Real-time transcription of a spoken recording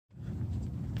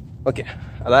Okay,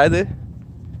 അതായത്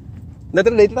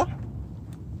ഇന്നത്തെ data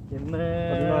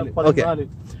okay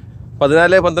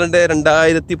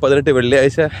 14/12/2018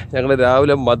 വെള്ളിയാഴ്ച ഞങ്ങൾ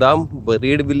രാവിലെ മദാം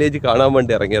ബറീഡ് വില്ലേജ് കാണാൻ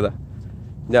വേണ്ടി ഇറങ്ങിയതാ.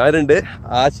 ഞാനുണ്ട്,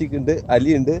 ആഷിഖ് ഉണ്ട്,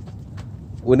 അലി ഉണ്ട്,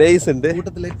 ഉനൈസ് ഉണ്ട്.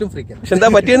 പക്ഷെ എന്താ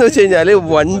പറ്റിയെന്ന് വെച്ച് കഴിഞ്ഞാല്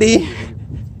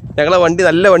ഞങ്ങളെ വണ്ടി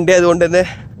നല്ല വണ്ടി ആയതുകൊണ്ട് തന്നെ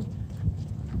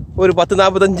ഒരു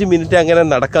 10-45 മിനിറ്റ് അങ്ങനെ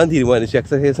നടക്കാൻ തീരുമാനിച്ചു,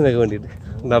 എക്സസൈസിനൊക്കെ വേണ്ടിയിട്ട്.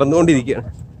 നടന്നുകൊണ്ടിരിക്കുകയാണ്.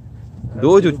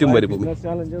 ദോ ചുറ്റും മരുഭൂമി.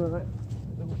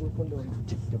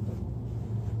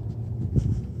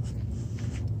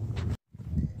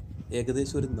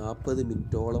 ഏകദേശം ഒരു 40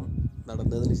 മിനിറ്റോളം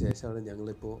നടന്നതിന് ശേഷമാണ്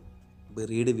ഞങ്ങളിപ്പോൾ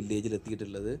ബറീഡ് വില്ലേജിൽ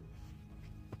എത്തിയിട്ടുള്ളത്.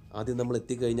 ആദ്യം നമ്മൾ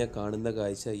എത്തിക്കഴിഞ്ഞാൽ കാണുന്ന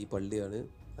കാഴ്ച ഈ പള്ളിയാണ്.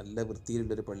 നല്ല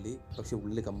വൃത്തിയിലുള്ളൊരു പള്ളി, പക്ഷെ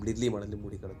ഉള്ളിൽ കംപ്ലീറ്റ്ലി മണലും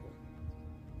മൂടി കിടക്കും.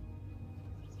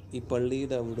 ഈ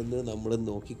പള്ളിയുടെ അവിടുന്ന് നമ്മൾ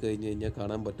നോക്കിക്കഴിഞ്ഞ് കഴിഞ്ഞാൽ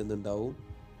കാണാൻ പറ്റുന്നുണ്ടാവും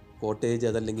കോട്ടേജ്,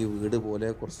 അതല്ലെങ്കിൽ വീട് പോലെ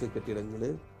കുറച്ച് കെട്ടിടങ്ങൾ.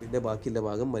 പിന്നെ ബാക്കിയുള്ള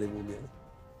ഭാഗം മരുഭൂമിയാണ്.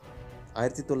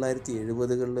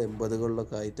 1970-കളിലും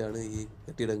 80-കളിലൊക്കെ ആയിട്ടാണ് ഈ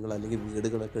കെട്ടിടങ്ങൾ അല്ലെങ്കിൽ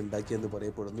വീടുകളൊക്കെ ഉണ്ടാക്കിയെന്ന്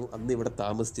പറയപ്പെടുന്നു. അന്ന് ഇവിടെ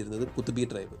താമസിച്ചിരുന്നത്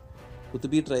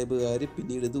കുത്തുബി ട്രൈബുകാർ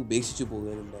പിന്നീട് ഇത് ഉപേക്ഷിച്ച്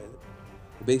പോകാനുണ്ടായത്.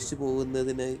 ഉപേക്ഷിച്ച്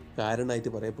പോകുന്നതിന് കാരണമായിട്ട്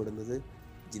പറയപ്പെടുന്നത്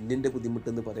ജിന്നിൻ്റെ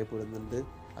ബുദ്ധിമുട്ടെന്ന് പറയപ്പെടുന്നുണ്ട്.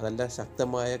 അതല്ല,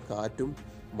 ശക്തമായ കാറ്റും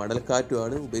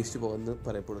മണൽക്കാറ്റുമാണ് ഉപേക്ഷിച്ച് പോകുന്നത്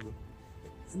പറയപ്പെടുന്നു.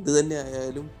 എന്ത് തന്നെ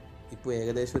ആയാലും ഇപ്പോൾ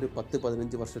ഏകദേശം ഒരു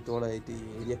 10-15 വർഷത്തോളമായിട്ട് ഈ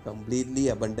ഏരിയ കംപ്ലീറ്റ്ലി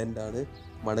അബണ്ടൻ്റ് ആണ്,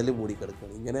 മണൽ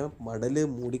മൂടിക്കിടക്കുകയാണ്. ഇങ്ങനെ മണൽ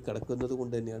മൂടിക്കിടക്കുന്നത്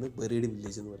കൊണ്ട് തന്നെയാണ് ബറീഡ്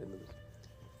വില്ലേജ് എന്ന് പറയുന്നത്.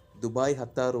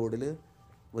 ദുബായ്-ഹത്ത റോഡിൽ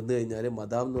വന്നു കഴിഞ്ഞാൽ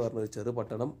മദാം എന്ന് പറഞ്ഞൊരു ചെറു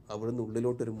പട്ടണം, അവിടെ നിന്ന്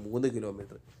ഉള്ളിലോട്ടൊരു 3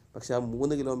 കിലോമീറ്റർ. പക്ഷേ ആ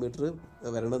 3 കിലോമീറ്റർ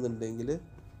വരണമെന്നുണ്ടെങ്കിൽ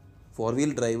 4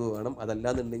 വീൽ ഡ്രൈവ് വേണം,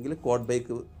 അതല്ലാന്നുണ്ടെങ്കിൽ കോഡ്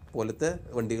ബൈക്ക് പോലത്തെ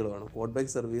വണ്ടികൾ വേണം. കോഡ്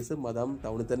ബൈക്ക് സർവീസ് മദാം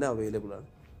ടൗണിൽ തന്നെ അവൈലബിൾ ആണ്.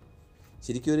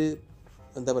 ശരിക്കും ഒരു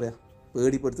എന്താ പറയുക,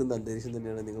 പേടിപ്പെടുത്തുന്ന അന്തരീക്ഷം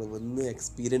തന്നെയാണ്. നിങ്ങൾ വന്ന്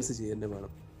എക്സ്പീരിയൻസ് ചെയ്യുന്നത്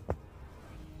വേണം.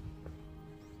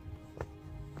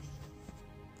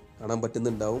 കാണാൻ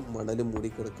പറ്റുന്നുണ്ടാവും മണൽ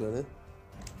മൂടിക്കിടക്കുകയാണ്.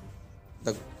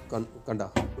 കണ്ട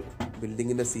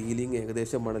ബിൽഡിങ്ങിൻ്റെ സീലിംഗ്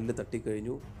ഏകദേശം മണലിൽ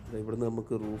തട്ടിക്കഴിഞ്ഞു. ഇവിടുന്ന്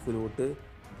നമുക്ക് റൂഫിലോട്ട്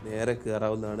നേരെ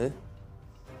കയറാവുന്നതാണ്.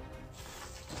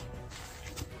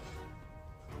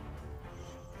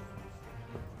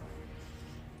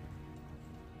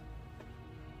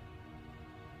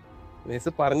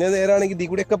 പറഞ്ഞ നേരാണെങ്കിൽ ഇതിൽ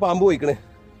കൂടെയൊക്കെ പാമ്പ് പോയിക്കണേ.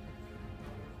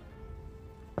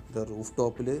 റൂഫ്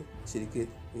ടോപ്പിൽ ശരിക്ക്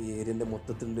ഈ ഏരിയൻ്റെ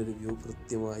മൊത്തത്തിലുള്ളൊരു വ്യൂ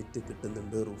കൃത്യമായിട്ട്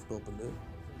കിട്ടുന്നുണ്ട്. റൂഫ് ടോപ്പിൽ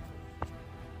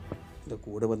എൻ്റെ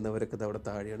കൂടെ വന്നവരൊക്കെ അവിടെ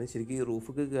താഴെയാണ്. ശരിക്കും ഈ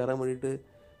റൂഫിൽ കയറാൻ വേണ്ടിയിട്ട്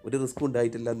ഒരു റിസ്ക്കും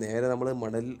ഉണ്ടായിട്ടില്ല. നേരെ നമ്മൾ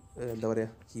മണൽ എന്താ പറയുക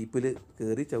ഹീപ്പിൽ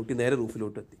കയറി ചവിട്ടി നേരെ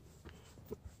റൂഫിലോട്ട് എത്തി.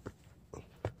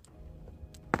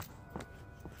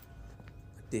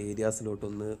 മറ്റേ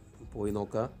ഏരിയാസിലോട്ടൊന്ന് പോയി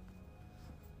നോക്കാം.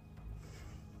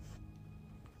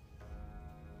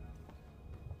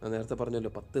 ഞാൻ നേരത്തെ പറഞ്ഞല്ലോ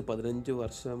 10-15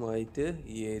 വർഷമായിട്ട്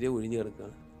ഈ ഏരിയ ഒഴിഞ്ഞു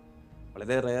കിടക്കുകയാണ്.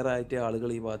 വളരെ റെയറായിട്ട് ആളുകൾ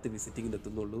ഈ ഭാഗത്ത് വിസിറ്റിങ്ങിന്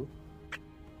എത്തുന്നുള്ളൂ.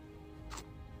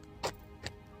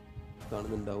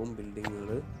 കാണുന്നുണ്ടാവും ബിൽഡിങ്ങുകൾ.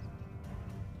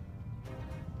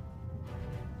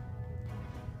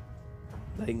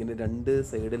 ഇങ്ങനെ 2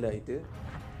 സൈഡിലായിട്ട്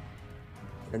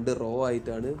 2 റോ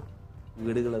ആയിട്ടാണ്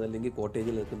വീടുകൾ, അതല്ലെങ്കിൽ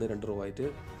കോട്ടേജിൽ നിൽക്കുന്ന 2 റോ ആയിട്ട്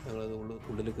ഞങ്ങളത്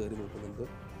ഉള്ളിൽ കയറി നോക്കുന്നുണ്ട്.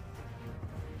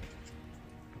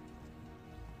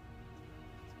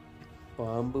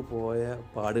 പാമ്പ് പോയ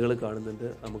പാടുകൾ കാണുന്നുണ്ട്.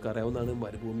 നമുക്കറിയാവുന്നതാണ്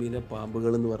മരുഭൂമിയിലെ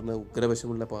പാമ്പുകൾ എന്ന് പറഞ്ഞാൽ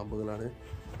ഉഗ്രവശമുള്ള പാമ്പുകളാണ്.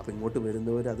 അപ്പോൾ ഇങ്ങോട്ട്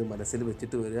വരുന്നവർ അത് മനസ്സിൽ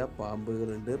വെച്ചിട്ട് വരിക. പാമ്പുകൾ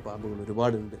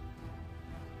ഒരുപാടുണ്ട്.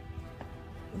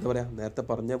 എന്താ പറയുക, നേരത്തെ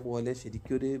പറഞ്ഞ പോലെ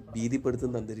ശരിക്കൊരു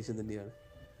ഭീതിപ്പെടുത്തുന്ന അന്തരീക്ഷം തന്നെയാണ്.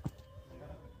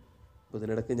 അപ്പോൾ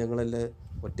ഇതിനിടയ്ക്ക് ഞങ്ങളെല്ലാം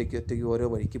ഒറ്റയ്ക്ക് ഓരോ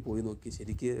വഴിക്ക് പോയി നോക്കി.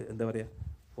 ശരിക്ക് എന്താ പറയുക,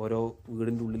 ഓരോ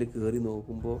വീടിൻ്റെ ഉള്ളിൽ കയറി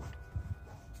നോക്കുമ്പോൾ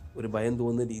ഒരു ഭയം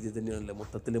തോന്നുന്ന രീതി തന്നെയാണല്ലോ.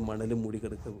 മൊത്തത്തിൽ മണലും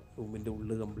മൂടിക്കിടക്കുക റൂമിൻ്റെ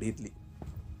ഉള്ളിൽ കംപ്ലീറ്റ്ലി.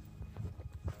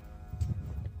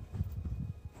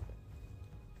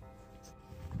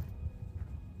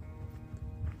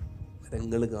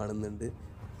 മരങ്ങൾ കാണുന്നുണ്ട്.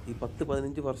 ഈ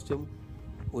 10-15 വർഷം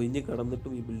ഒഴിഞ്ഞ്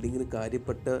കടന്നിട്ടും ഈ ബിൽഡിങ്ങിന്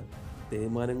കാര്യപ്പെട്ട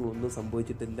തേയ്മാനങ്ങളൊന്നും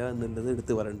സംഭവിച്ചിട്ടില്ല എന്നുള്ളത്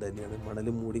എടുത്ത് പറയേണ്ടത് തന്നെയാണ്. മണൽ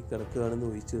മൂടിക്കിടക്കുകയാണെന്ന്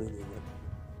ഒഴിച്ചു കഴിഞ്ഞാൽ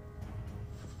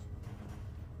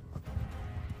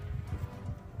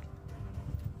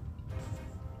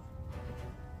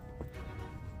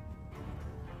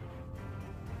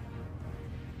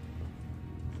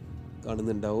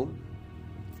കാണുന്നുണ്ടാവും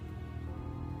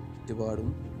ചുറ്റുപാടും.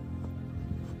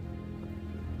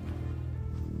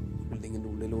 ബിൽഡിങ്ങിൻ്റെ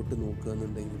ഉള്ളിലോട്ട്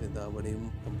നോക്കുകയെന്നുണ്ടെങ്കിൽ ഇത് അവിടെയും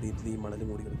കംപ്ലീറ്റ്ലി മണൽ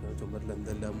മൂടി കിടക്കുകയാണ്. ചുമരിൽ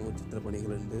എന്തെല്ലാമോ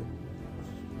ചിത്രപ്പണികളുണ്ട്.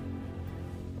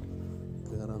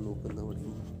 കയറാൻ നോക്കുന്ന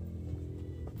അവിടെയും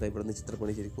ഇവിടെ നിന്ന്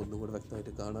ചിത്രപ്പണി ശരിക്കും ഒന്നും കൂടെ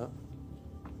വ്യക്തമായിട്ട് കാണാം.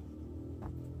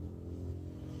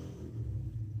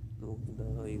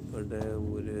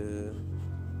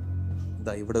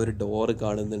 ഇവിടെ ഒരു ഡോറ്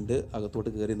കാണുന്നുണ്ട്. അകത്തോട്ട്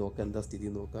കയറി നോക്കാം എന്താ സ്ഥിതി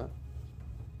നോക്കാം.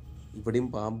 ഇവിടെയും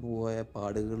പാമ്പ് പോയ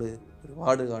പാടുകൾ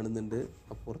ഒരുപാട് കാണുന്നുണ്ട്.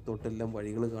 അപ്പുറത്തോട്ടെല്ലാം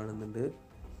വഴികൾ കാണുന്നുണ്ട്.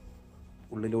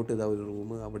 ഉള്ളിലോട്ട് ഇതാ ഒരു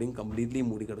റൂം, അവിടെയും കംപ്ലീറ്റ്ലി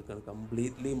മൂടിക്കിടക്കുകയാണ്,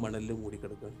 കംപ്ലീറ്റ്ലി മണലിൽ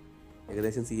മൂടിക്കിടക്കുകയാണ്.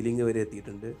 ഏകദേശം സീലിംഗ് വരെ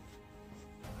എത്തിയിട്ടുണ്ട്.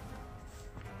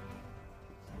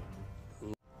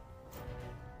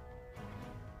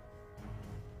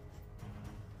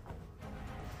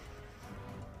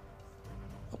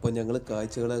 അപ്പോൾ ഞങ്ങൾ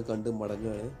കാഴ്ചകളൊക്കെ കണ്ട്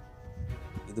മടങ്ങുകയാണ്.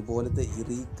 ഇതുപോലത്തെ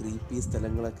ക്രീപ്പി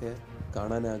സ്ഥലങ്ങളൊക്കെ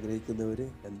കാണാൻ ആഗ്രഹിക്കുന്നവർ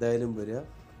എന്തായാലും വരിക.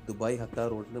 ദുബായ് ഹത്ത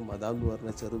റോഡിന് മദാം എന്ന്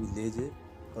പറഞ്ഞ ചെറു വില്ലേജ്,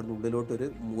 അവിടെ നിന്ന് ഉള്ളിലോട്ടൊരു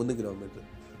 3 കിലോമീറ്റർ.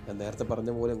 ഞാൻ നേരത്തെ പറഞ്ഞ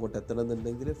പോലെ അങ്ങോട്ട്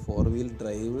എത്തണമെന്നുണ്ടെങ്കിൽ 4 വീൽ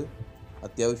ഡ്രൈവ്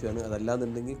അത്യാവശ്യമാണ്.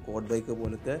 അതല്ലാന്നുണ്ടെങ്കിൽ കോഡ് ബൈക്ക്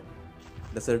പോലത്തെ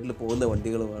ഡെസേർട്ടിൽ പോകുന്ന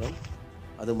വണ്ടികൾ വേണം.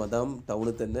 അത് മദാം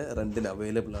ടൗണിൽ തന്നെ റെൻറ്റിന്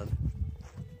അവൈലബിൾ ആണ്.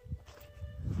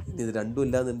 ഇനി ഇത് രണ്ടും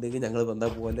ഇല്ലാന്നുണ്ടെങ്കിൽ ഞങ്ങൾ വന്ന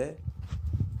പോലെ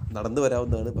നടന്നു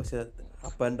വരാവുന്നതാണ്. പക്ഷേ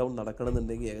അപ്പ് ആൻഡ് ഡൗൺ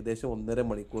നടക്കണമെന്നുണ്ടെങ്കിൽ ഏകദേശം 1.5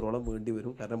 മണിക്കൂറോളം വേണ്ടി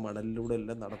വരും. കാരണം മണലിലൂടെ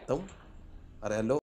എല്ലാം നടത്തം അറിയാലോ.